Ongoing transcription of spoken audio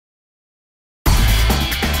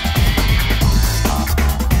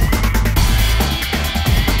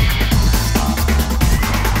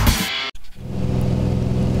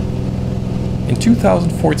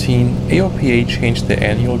2014, AOPA changed their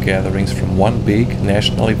annual gatherings from one big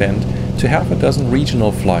national event to half a dozen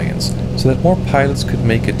regional fly-ins so that more pilots could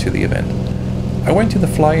make it to the event. I went to the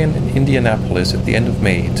fly-in in Indianapolis at the end of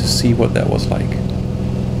May to see what that was like.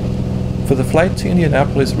 For the flight to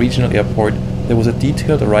Indianapolis Regional Airport, there was a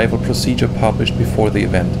detailed arrival procedure published before the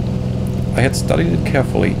event. I had studied it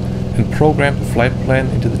carefully and programmed the flight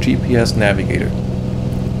plan into the GPS navigator.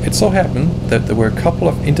 It so happened that there were a couple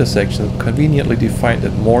of intersections conveniently defined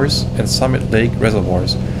at Morse and Summit Lake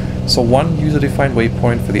reservoirs, so one user-defined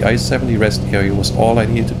waypoint for the I-70 rest area was all I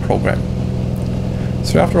needed to program.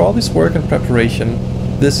 So after all this work and preparation,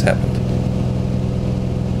 this happened.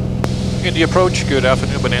 In the approach, good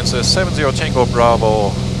afternoon, Bonanza 70 Tango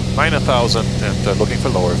Bravo 9000 and looking for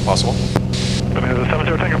lower if possible. Bonanza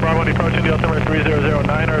 70 Tango Bravo, approaching the altimeter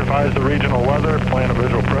 3009er, advise the regional weather, plan of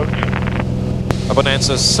visual approach.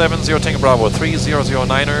 Bonanza 70 Tango Bravo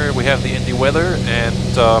 3009er, we have the Indy weather,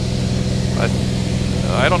 and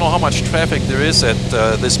I don't know how much traffic there is at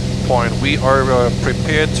this point. We are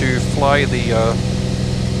prepared to fly the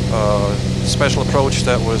special approach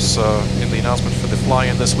that was in the announcement for the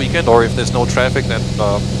fly-in this weekend, or if there's no traffic, then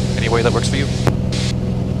any way that works for you.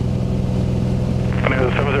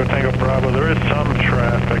 Bonanza 70 Tango Bravo, there is some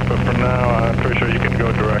traffic, but for now I'm pretty sure you can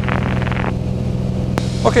go direct.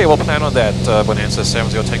 Okay, we'll plan on that, Bonanza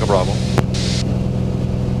 70 Tango Bravo.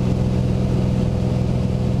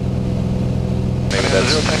 Maybe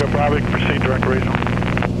that's... 0 Tango Bravo, you can proceed direct regional.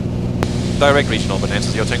 Direct regional,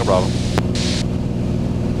 Bonanza 0 Tango Bravo.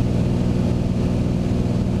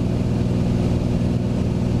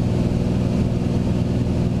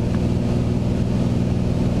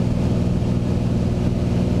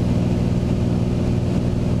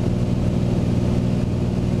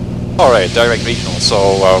 Alright, direct regional,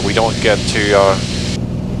 so we don't get to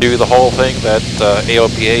do the whole thing that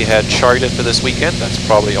AOPA had charted for this weekend. That's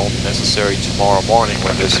probably only necessary tomorrow morning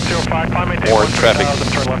when there's more traffic.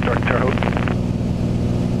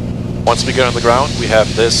 Once we get on the ground, we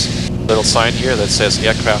have this little sign here that says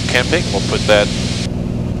aircraft camping. We'll put that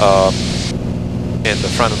in the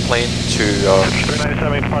front of the plane to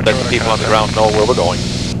let the people on the ground know where we're going.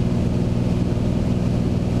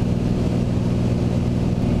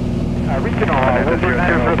 Regional,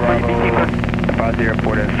 about the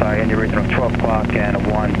airport inside, Indy Regional 12 o'clock and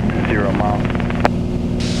 10 miles.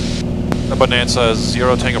 Bonanza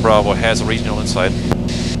 0 Tango Bravo has a regional inside.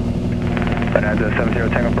 Bonanza 70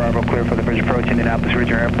 Tango Bravo, clear for the bridge approach Indianapolis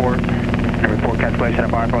Regional Airport. And report cancellation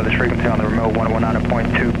of IFR this frequency on the remote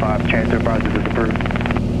 119.25. Change to advise is approved.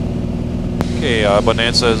 Okay,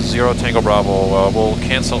 Bonanza 0 Tango Bravo, we'll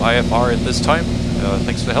cancel IFR at this time.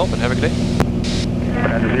 Thanks for the help and have a good day.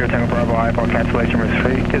 Bonanza 0 Tango Bravo, IFR cancellation is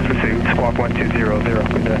received. Squawk 1200,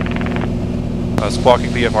 good day. Squawking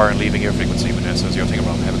VFR and leaving your frequency, Bonanza 0 Tango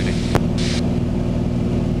Bravo, have a good day.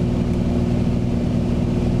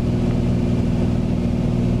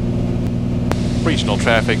 Regional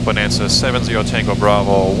traffic, Bonanza 70 Tango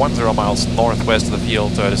Bravo, 10 miles northwest of the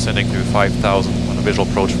field, descending through 5000 on a visual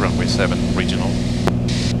approach for runway 7, regional.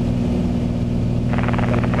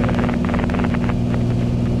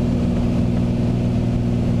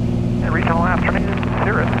 Regional afternoon,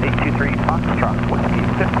 Cirrus 823 Foxtrot, whiskey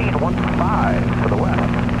 1515 for the west.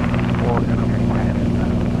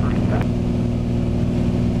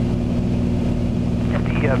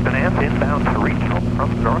 Indy Bonanza inbound to regional from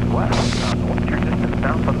the northwest. What's your distance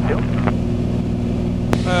down from the field?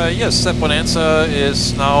 Yes, that Bonanza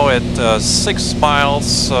is now at 6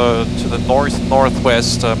 miles to the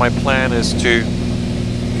northwest. My plan is to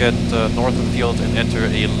get north of the field and enter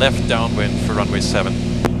a left downwind for runway 7.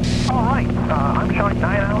 All right, I'm showing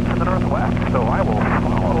 9 out to the northwest, so I will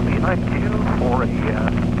follow the IQ for the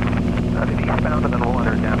eastbound, and then we'll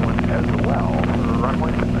enter downwind as well for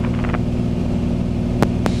runway 7.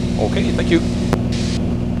 Okay, thank you.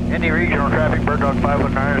 Indy Regional traffic, Bird Dog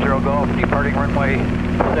 5190 Golf, departing runway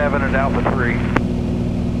 7 and Alpha 3.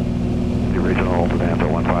 Indy Regional, Bonanza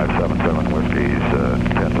 1577, Whiskey's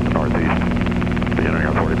 10 to the northeast. Beginning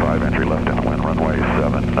of 45, entry left downwind, runway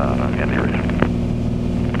 7, Indy Regional.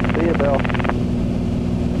 See you, Bill.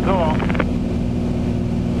 So long.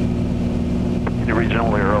 Indy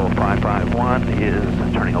Regional Aero 551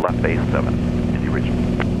 is turning a left base 7, Indy Regional.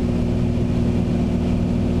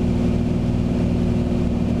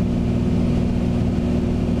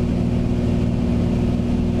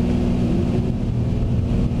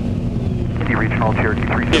 Indy Regional Cherokee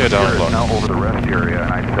 360 is now over the rest area,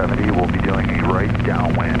 and I-70 will be doing a right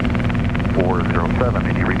downwind 407,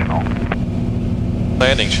 Indy Regional.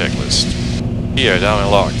 Landing checklist. Here, down and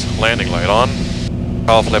locked. Landing light on.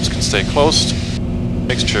 Power flaps can stay closed.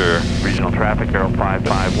 Mixture. Regional traffic, Arrow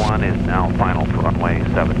 551 is now final for runway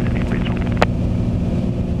 7, Indy Regional.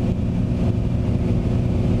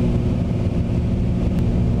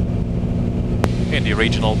 Indy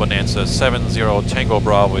Regional Bonanza 70 Tango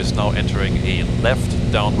Bravo is now entering a left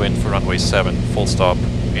downwind for runway 7, full stop,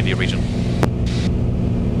 Indy Regional.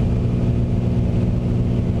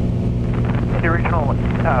 Indy Regional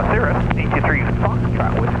Cirrus 823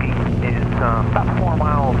 Foxtrot Whiskey is about 4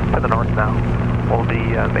 miles to the north now. We'll be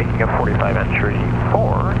making a 45 entry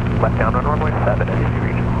 4, left down on runway 7 at Indy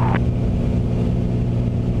Regional.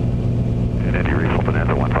 In Indy Regional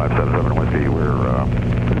Bonanza 1577 Whiskey, we're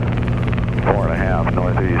 4.5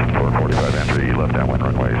 northeast for 45 entry, left downwind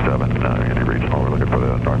runway 7, Indy Regional. We're looking for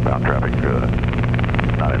the northbound traffic,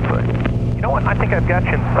 not in sight. You know what, I think I've got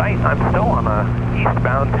you in sight. I'm still on a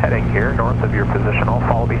eastbound heading here, north of your position. I'll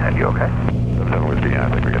follow behind you, okay? 77 Whiskey, yeah, I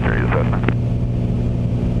think we can hear you assessment.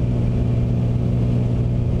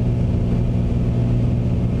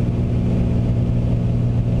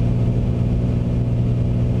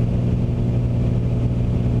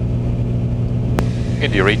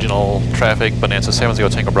 Indy Regional traffic, Bonanza 70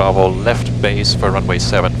 Tango Bravo, left base for runway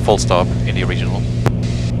 7, full stop, Indy Regional.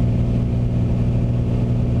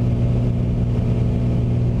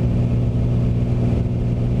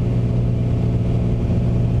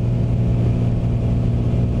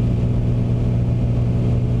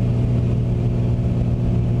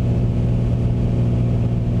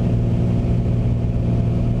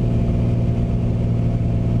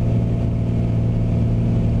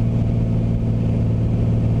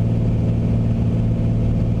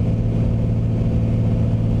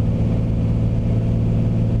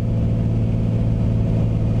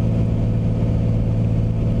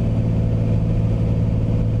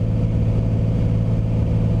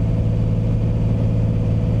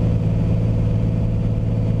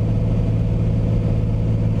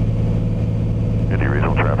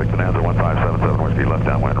 Bonanza 1577 Whiskey, left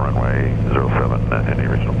downwind runway 07 at Indy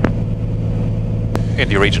Regional.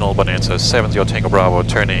 Indy Regional Bonanza 70 Tango Bravo,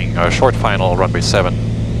 turning short final runway 7,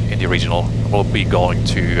 Indy Regional. We'll be going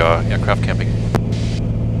to aircraft camping.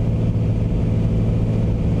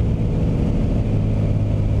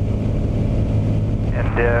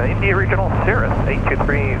 And Indy Regional Cirrus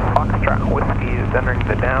 823 Foxtrot Whiskey is entering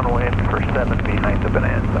the downwind for 7 behind the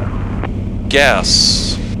Bonanza.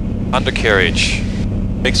 Gas, undercarriage,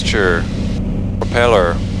 mixture,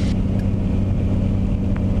 propeller.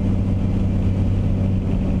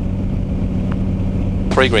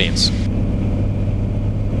 Three greens.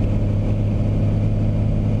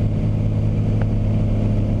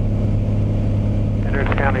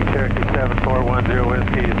 Hendricks County, Cherokee 7410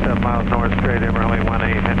 Whiskey, 7 miles north, straight in runway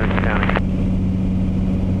 18, Hendricks County.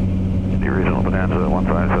 Indy Regional Bonanza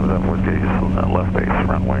 1577 Whiskey, left base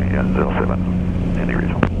runway 07, Indy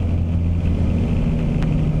Regional.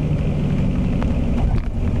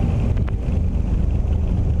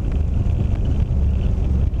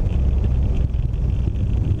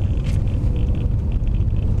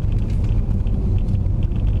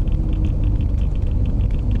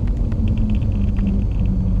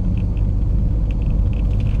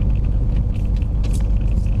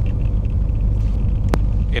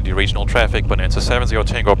 Indy Regional traffic, Bonanza 70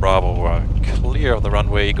 Tango Bravo, clear of the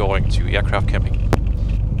runway going to aircraft camping.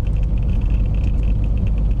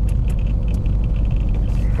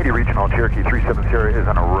 Indy Regional Cherokee 370 is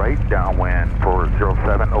on a right downwind for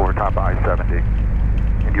 07 over top I-70.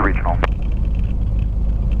 Indy Regional.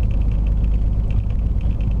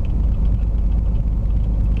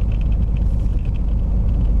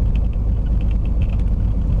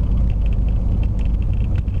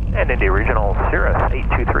 And Indy Regional Cirrus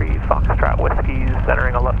 823 Foxtrot Whiskey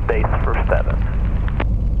centering a left base for 7.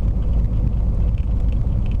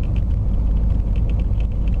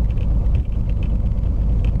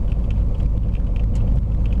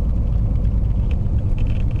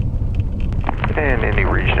 And Indy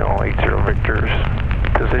Regional 80 Victor's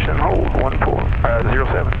position hold 07.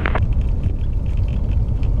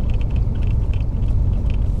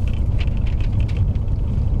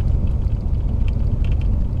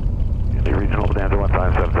 Indy Regional Bonanza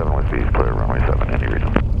 1577 Whiskey, clear runway 7, Indy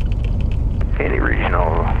Regional. Indy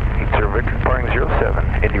Regional 80 Victor departing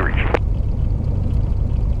 07, Indy Regional.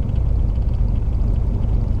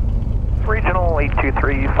 Regional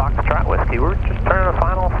 823 Foxtrot Whiskey, we're just turning a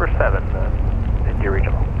final for 7, Indy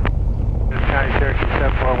Regional. Hendricks County, Cherokee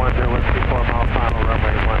 7410 Whiskey, 4 mile final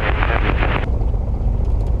runway 18, Hendricks.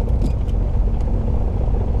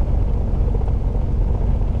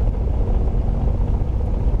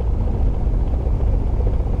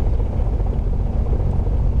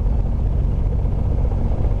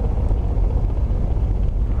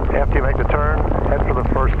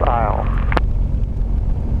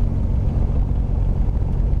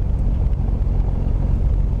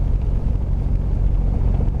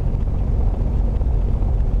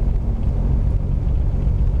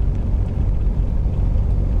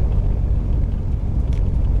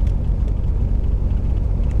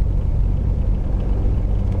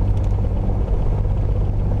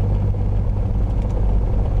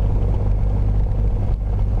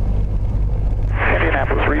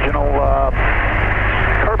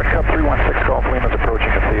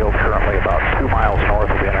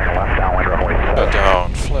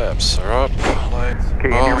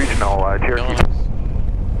 Okay, Indy Regional, Cherokee.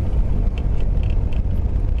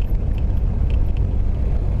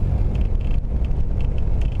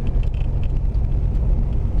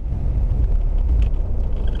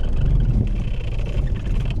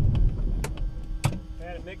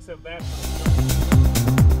 Had a mix of that.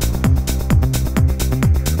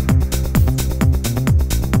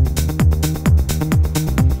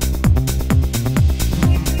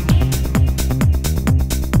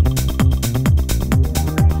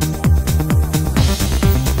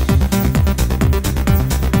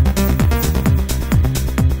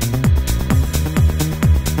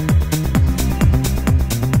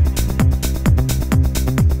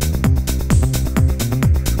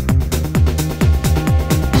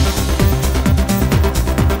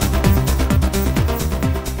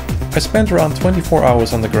 I spent around 24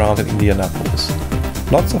 hours on the ground in Indianapolis.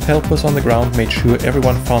 Lots of helpers on the ground made sure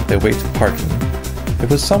everyone found their way to parking. It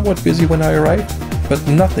was somewhat busy when I arrived, but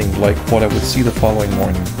nothing like what I would see the following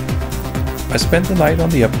morning. I spent the night on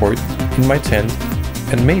the airport, in my tent,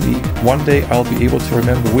 and maybe one day I'll be able to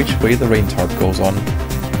remember which way the rain tarp goes on.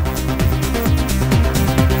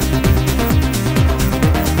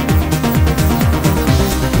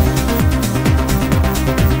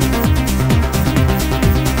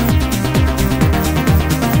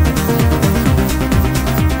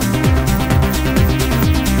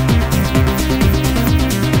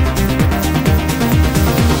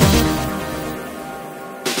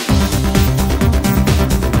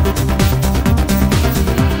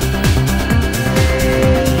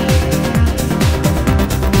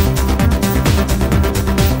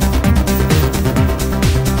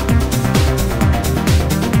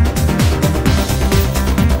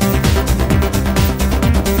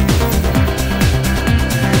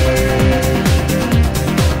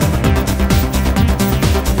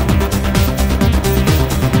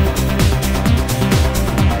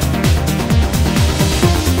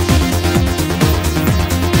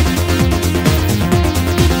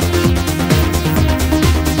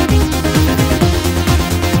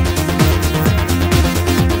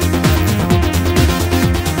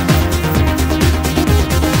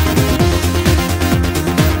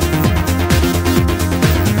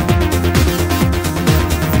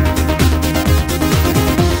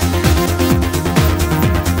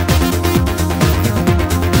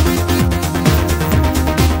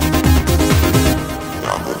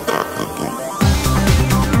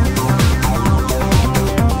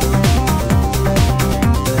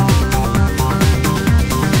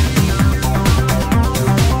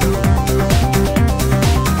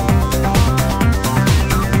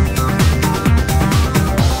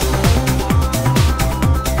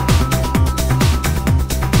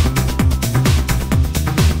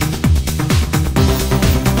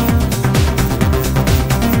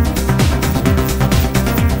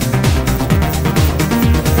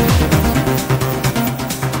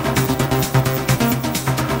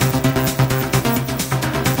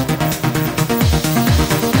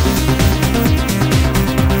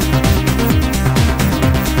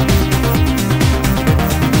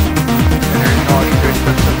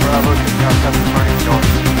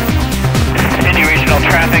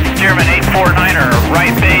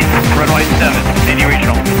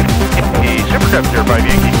 Air 5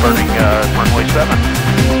 Yankee departing runway 7.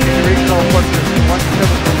 Regional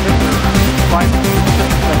 1775.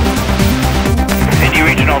 Indy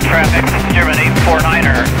Regional traffic, German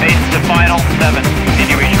 849er, base to final 7,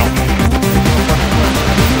 Indy Regional.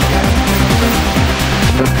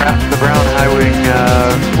 The brown high wing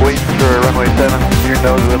waiting for runway 7. Your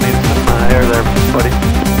nose will need some air there, buddy.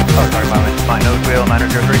 Oh, sorry, my nose wheel,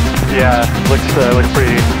 903. Yeah, looks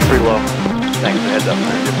pretty low. Thanks for the heads up,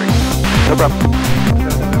 903. No problem.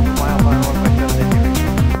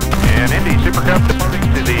 And Indy Supercup departing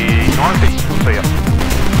to the northeast. See ya.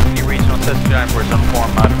 Indy Regional sets time for some form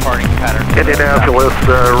of departing pattern. Indianapolis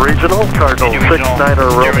Regional, Cardinal 69er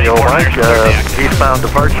Romeo Mike, eastbound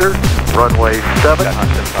departure, runway 7,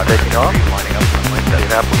 taking off.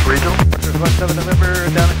 Indianapolis Regional. 17 November,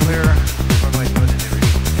 down and clear, runway 7,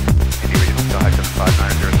 Indy Regional, Sky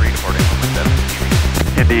 75903, departing runway 7.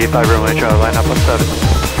 Indy 5 Romeo Charlie, line up on 7.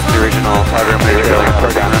 Indy Regional 5 Romeo Charlie,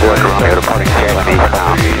 departing departing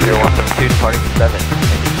 012, departing 7.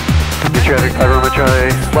 Indy traffic 5 Romeo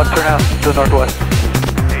Charlie, left turn out to the northwest.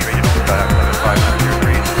 Indy Regional, Sky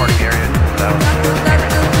 75903, departing area, south.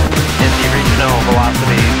 Indy Regional,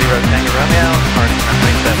 velocity 0 Tango Romeo, departing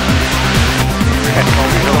runway 7.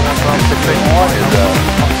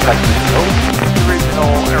 Regional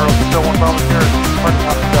Aero still 1 Bravo here, departing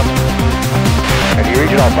off 7. Indy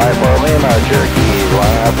Regional 54 Lima, Cherokee,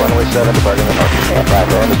 line south, runway 7, departing the north. And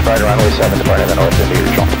platform is departing runway 7, departing the north into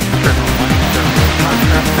regional.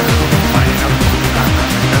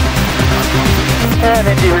 And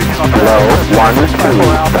Indy Regional. Low, 1, 2,000,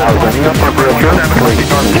 temperature, 30,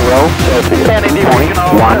 Celsius. And Indy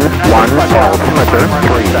Regional. 1, altimeter,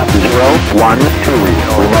 3012.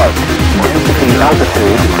 Remote. Density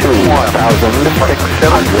altitude,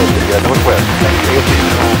 2,600. Northwest.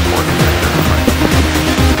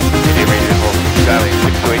 Indy Regional. Valley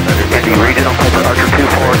 62800. Indy Regional. Archer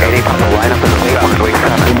 2480 on the lineup of the runway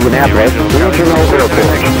 7. Indianapolis Regional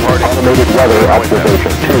Airport. Automated weather observation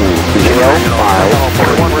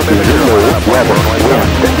 205. Weather.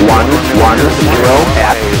 Wind 110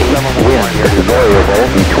 at 8. Wind variable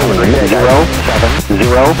between 0, 7,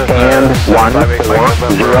 0 and 1, 4,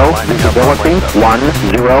 0. Visibility 10.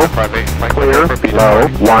 Clear. Low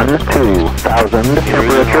 1, 2,000.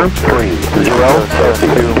 Temperature 30. Celsius.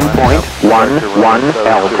 Dew point 11.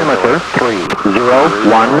 Altimeter 3012.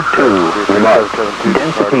 Remote.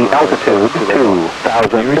 Density altitude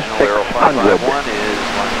 2,600.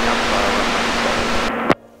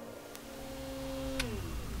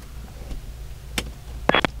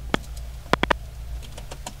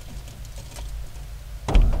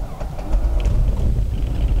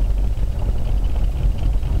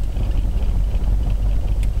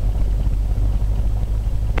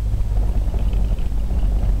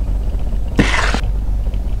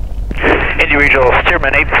 Indy Regional,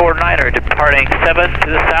 Steerman 849er departing 7 to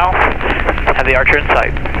the south. Have the Archer in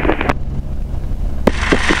sight.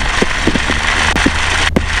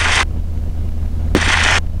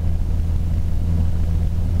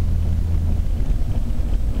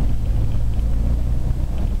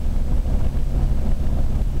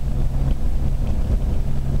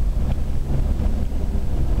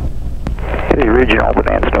 Indy Regional,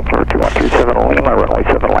 Bonanza number 2137, Lima, runway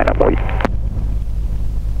 7, lineup wait.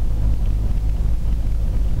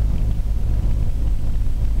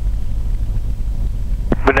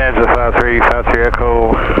 Bonanza 5353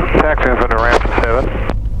 Echo, taxiing from the ramp to 7.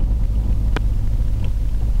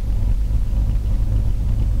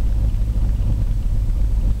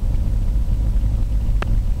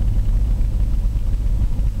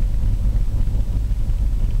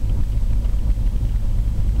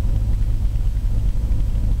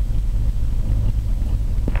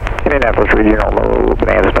 Indianapolis Regional,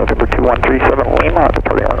 Bonanza number 2137, Lima,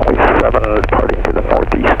 departing runway 7, departing to the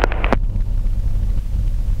northeast.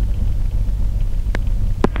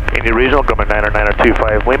 Indy Regional, Grumman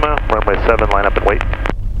 90925 Lima, runway 7, line up and wait.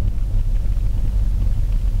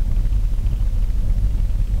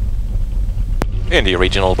 Indy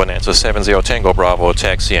Regional, Bonanza 70 Tango Bravo,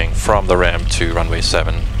 taxiing from the ramp to runway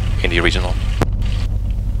 7, Indy Regional.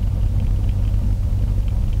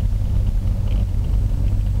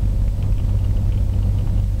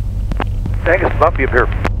 Dang, it's bumpy up here.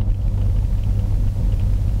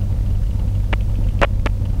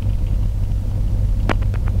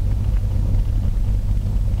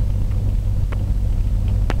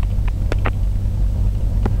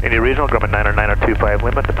 Indy Regional, Grumman 90925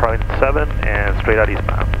 Lima, departing 7 and straight out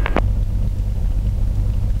eastbound.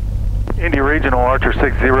 Indy Regional, Archer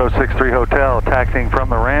 6063 Hotel, taxiing from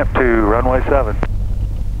the ramp to runway 7.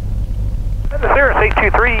 And the Cirrus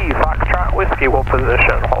 823 Foxtrot Whiskey will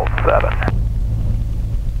position hold 7.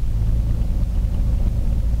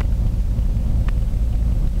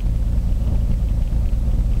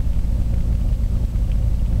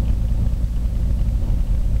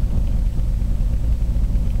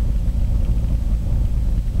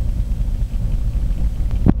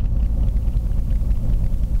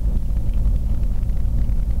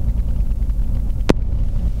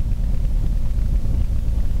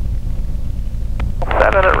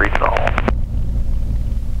 At regional.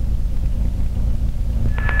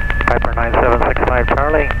 Piper 9765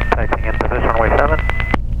 Charlie, taxiing in position runway 7.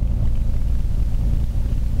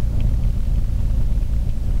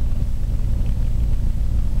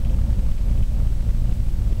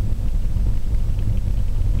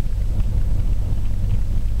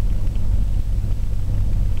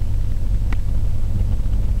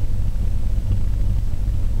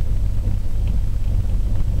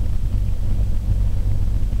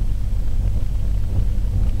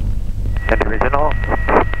 Indy Regional,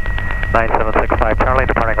 9765 Charlie,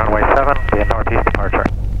 departing runway 7, via northeast departure.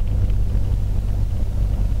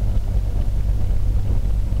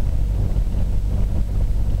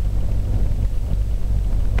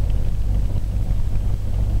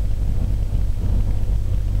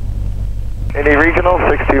 Indy Regional,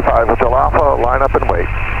 625 Hotel Alpha, line up and wait.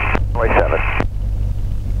 Runway 7.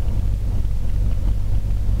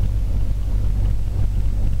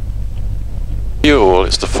 Fuel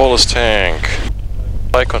is the fullest tank.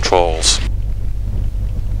 Flight controls.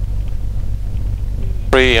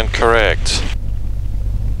 Free and correct.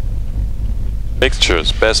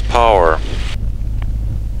 Mixtures, best power.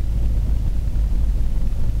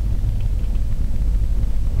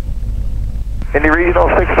 Indy Regional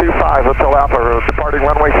 625, Hotel Alpha, departing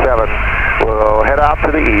runway 7. We'll head out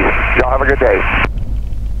to the east. Y'all have a good day.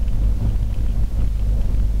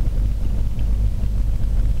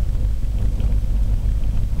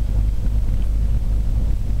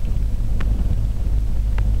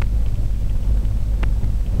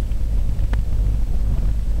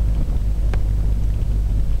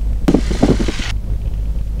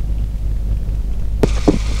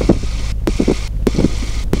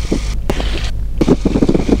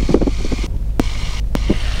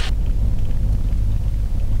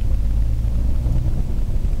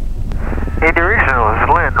 Indy Regional is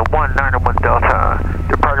Lynn 191 Delta,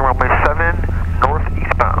 departing runway 7,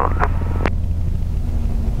 northeastbound.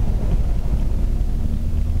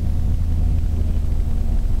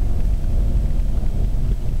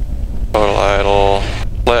 Total idle.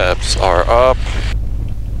 Flaps are up.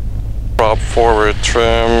 Prop forward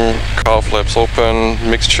trim. Cowl flaps open.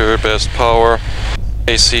 Mixture best power.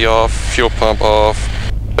 AC off. Fuel pump off.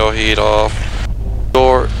 Window heat off.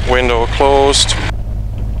 Door window closed.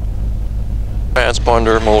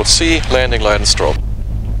 Transponder mode C. Landing light and strobe.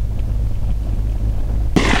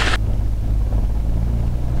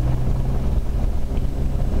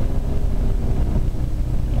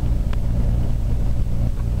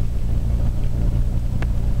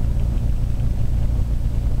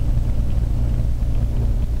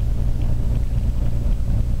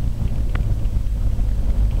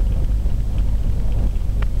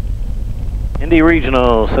 Indy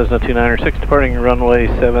Regional, Cessna 296, departing runway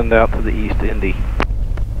 7 out to the east, Indy.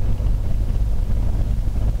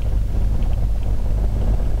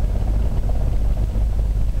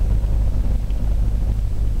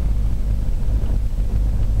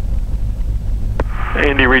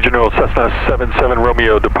 Indy Regional, Cessna 77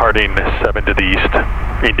 Romeo, departing 7 to the east,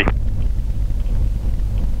 Indy.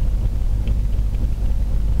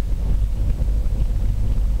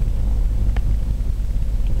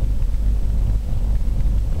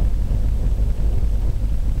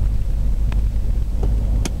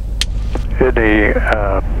 Indy,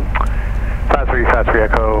 53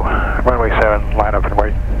 Echo, runway 7, line up and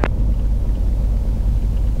wait.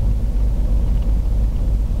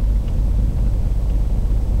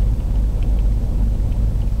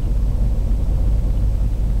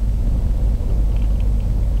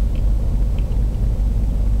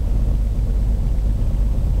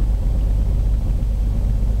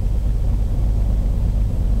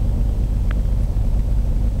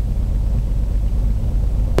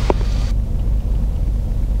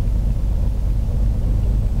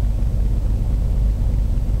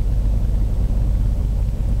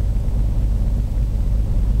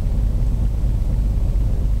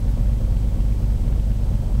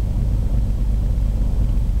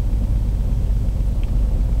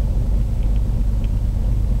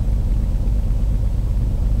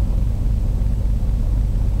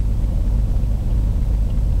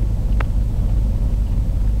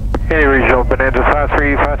 Indy Regional, Bonanza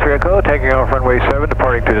 53 Echo, taking off runway 7,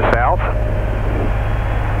 departing to the south.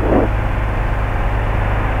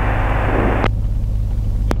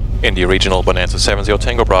 Indy Regional, Bonanza 70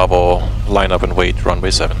 Tango Bravo, line up and wait,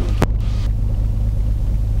 runway 7.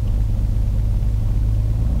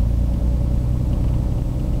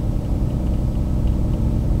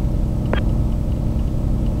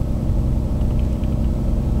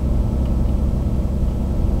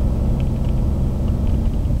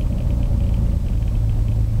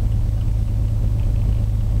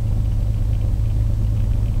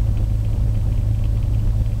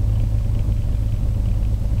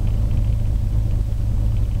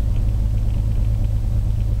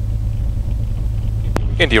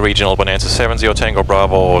 Indy Regional, Bonanza 70 Tango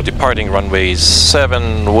Bravo, departing runway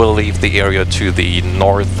 7, will leave the area to the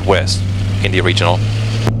northwest. Indy Regional.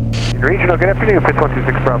 Indy Regional, good afternoon, Pitch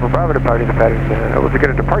 126 Bravo, Bravo, departing the pattern. Was it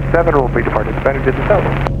going to depart 7 or will be departing the pattern to the south?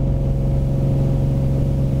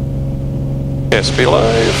 Yes, be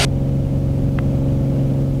live.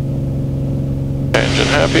 Engine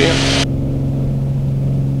happy.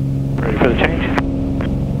 Ready for the change?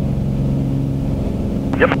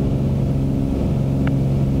 Yep.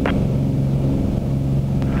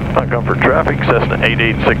 Comfort traffic, Cessna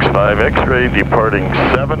 8865 X-ray, departing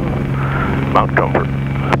 7, Mount Comfort.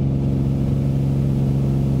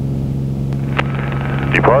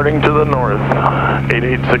 Departing to the north,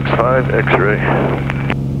 8865 X-ray.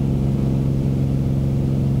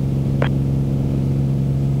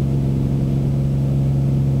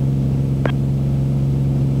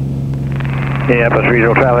 Indianapolis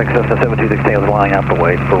Regional traffic, Cessna 726 tails lining up and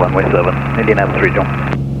wait for runway 7, Indianapolis Regional.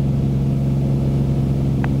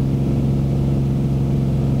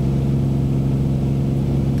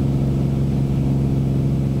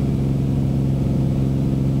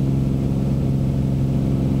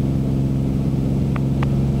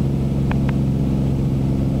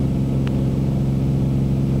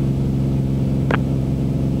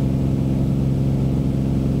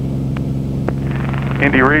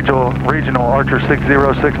 Indy Regional Archer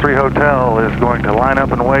 6063 Hotel is going to line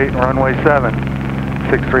up and wait runway 7,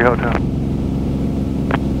 63 Hotel.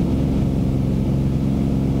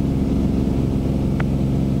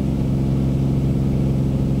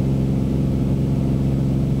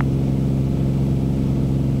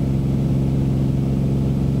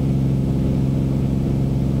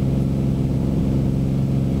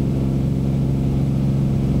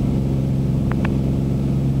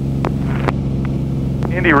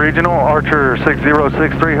 Indy Regional Archer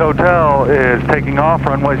 6063 Hotel is taking off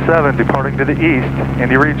runway 7, departing to the east,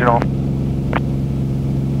 Indy Regional.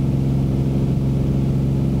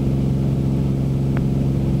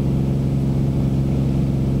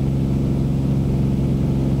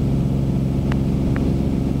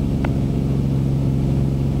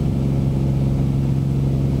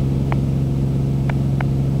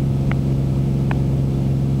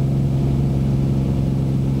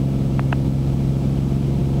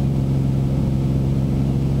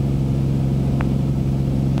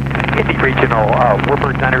 Regional,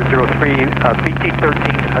 Warburg 903, BT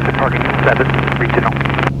 13, departing 7, Regional.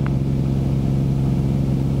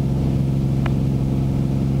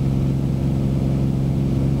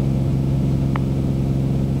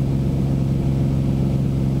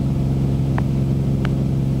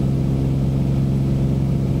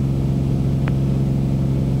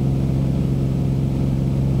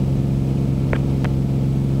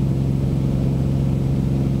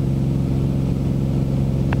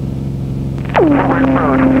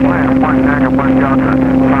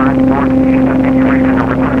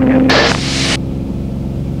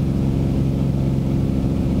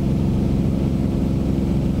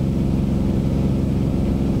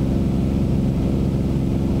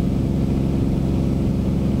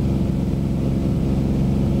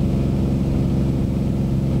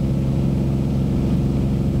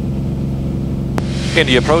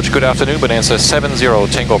 Indy approach, good afternoon, Bonanza 70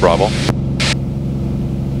 Tango Bravo.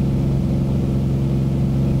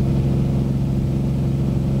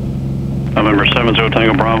 November 70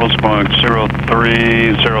 Tango Bravo, squawk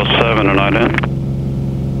 0307 and ident.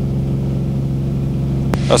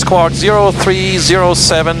 Squawk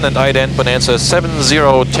 0307 and ident Bonanza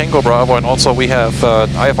 70 Tango Bravo, and also we have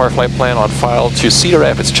IFR flight plan on file to Cedar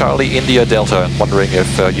Rapids Charlie India Delta. I'm wondering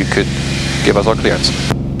if you could give us our clearance.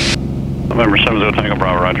 November 70 Tango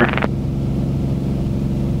Bravo, roger.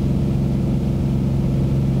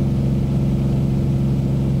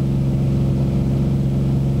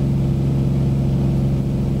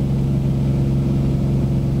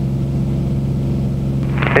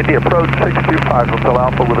 Indy approach 625, Hotel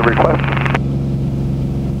Alpha with a request.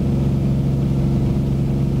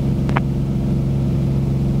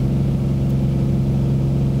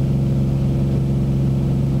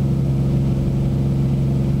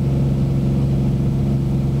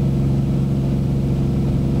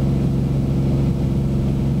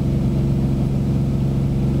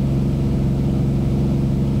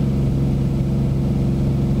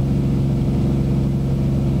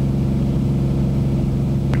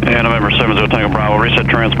 And November 70 Tango Bravo, reset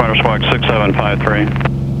transponder squawk 6753.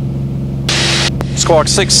 Squawk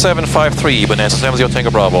 6753, Bonanza 70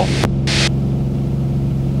 Tango Bravo.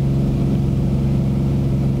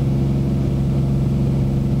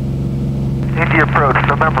 Indy approach,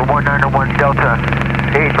 November 191 Delta,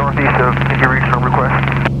 8 northeast of Indy Regional request.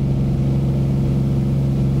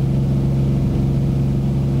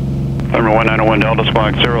 November 191 Delta,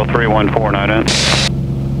 squawk 0314 ident.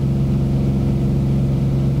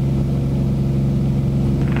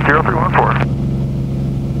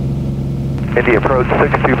 0314. Indy approach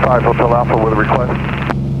 625, Hotel Alpha with a request.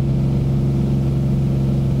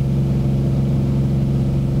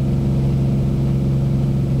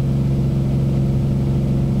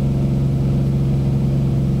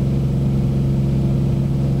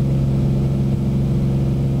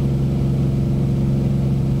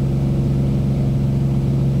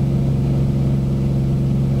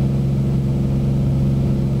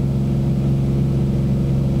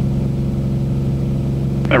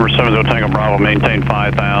 November 70 Tango Bravo, maintain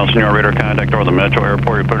 5,000. Your radar contact over the Metro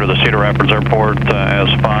Airport. You put her to the Cedar Rapids Airport as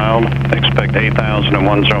filed. Expect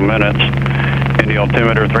 8,010 minutes. Indy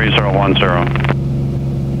altimeter 3010.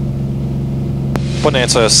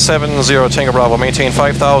 Bonanza 70 Tango Bravo, maintain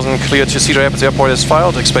 5,000, clear to Cedar Rapids Airport is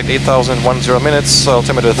filed, expect 8,010 minutes,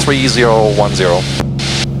 altimeter 3010.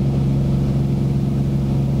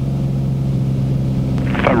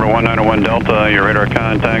 Number 191 Delta, your radar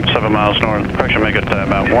contact 7 miles north, correction, make it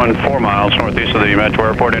about 4 miles northeast of the Metro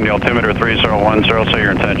Airport, India altimeter 3010, say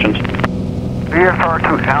your intentions. VFR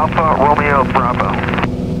to Alpha Romeo Bravo.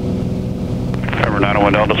 Number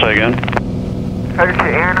 901 Delta, say again. Headed to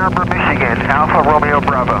Ann Arbor, Michigan, Alpha Romeo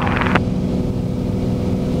Bravo.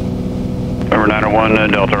 Number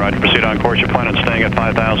 901 Delta, roger, proceed on course, you plan on staying at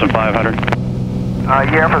 5,500?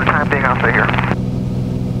 Yeah, for the time being, I'll stay here.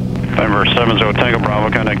 Number 70 Tango Bravo,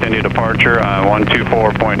 contact India departure,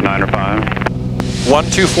 124.905.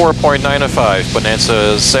 124.905,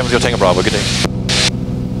 Bonanza 70 Tango Bravo, good day.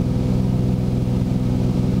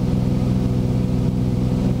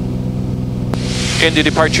 India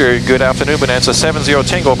departure, good afternoon, Bonanza 70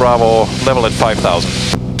 Tango Bravo, level at 5,000.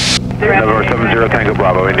 November 70 Tango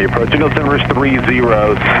Bravo, India approach. Altimeter is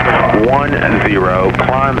 3010,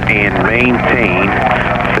 climb and maintain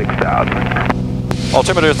 6,000.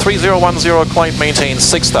 Altimeter 3010, climb maintain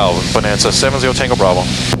 6,000, Bonanza 70 Tango Bravo.